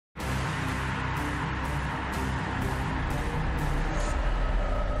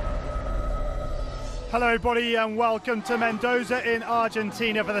Hello everybody and welcome to Mendoza in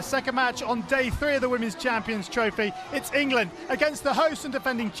Argentina for the second match on day 3 of the Women's Champions Trophy. It's England against the host and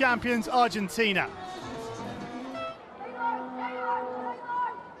defending champions Argentina.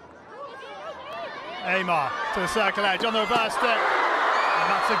 Aymar to the circle edge on the reverse stick,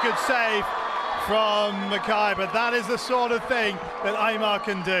 and that's a good save from Mackay, but that is the sort of thing that Aymar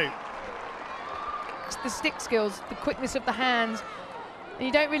can do. It's the stick skills, the quickness of the hands. And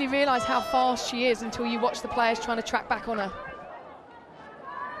you don't really realise how fast she is until you watch the players trying to track back on her.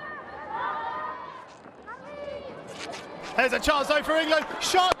 There's a chance though for England.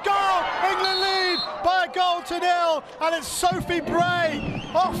 Shot, goal! England lead by a goal to nil. And it's Sophie Bray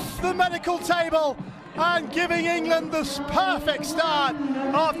off the medical table and giving England this perfect start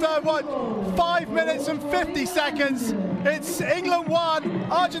after, 5 minutes and 50 seconds. It's England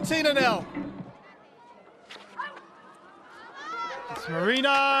 1, Argentina 0. It's Marino,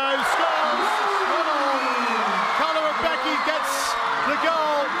 scores! Carla Rebecca gets the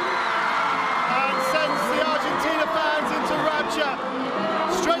goal and sends the Argentina fans into rapture.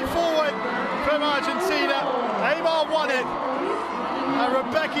 Straight forward from Argentina. Aymar won it, and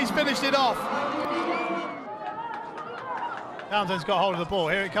Rebecca's finished it off. Townsend's got hold of the ball.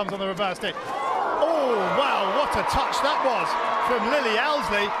 Here it comes on the reverse stick. Oh, wow, what a touch that was from Lily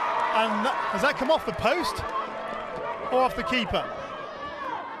Owsley. And has that come off the post or off the keeper?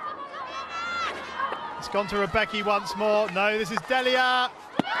 It's gone to Rebecca once more. No, this is Delia.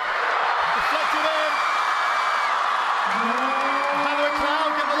 Deflected in. Hannah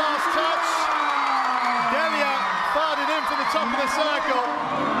McLeod get the last touch. Delia fired it in from the top of the circle.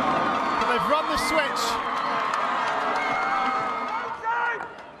 But they've run the switch.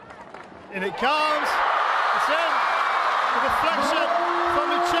 In it comes. It's in. The deflection from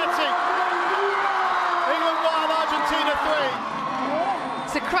Luchetti. England 1, Argentina 3.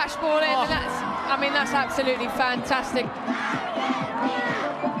 It's a crash ball in, and that's absolutely fantastic.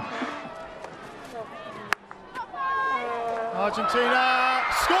 Argentina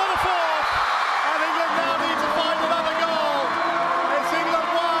score the fourth, and England now need to find another goal. It's England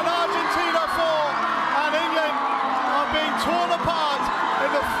 1, Argentina 4, and England are being torn apart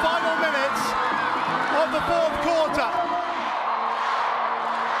in the final minutes of the fourth quarter.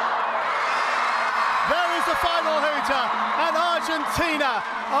 There is the final hooter, and Argentina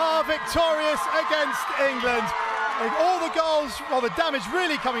are victorious against England. All the goals, the damage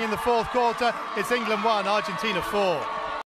really coming in the fourth quarter. It's England 1, Argentina 4.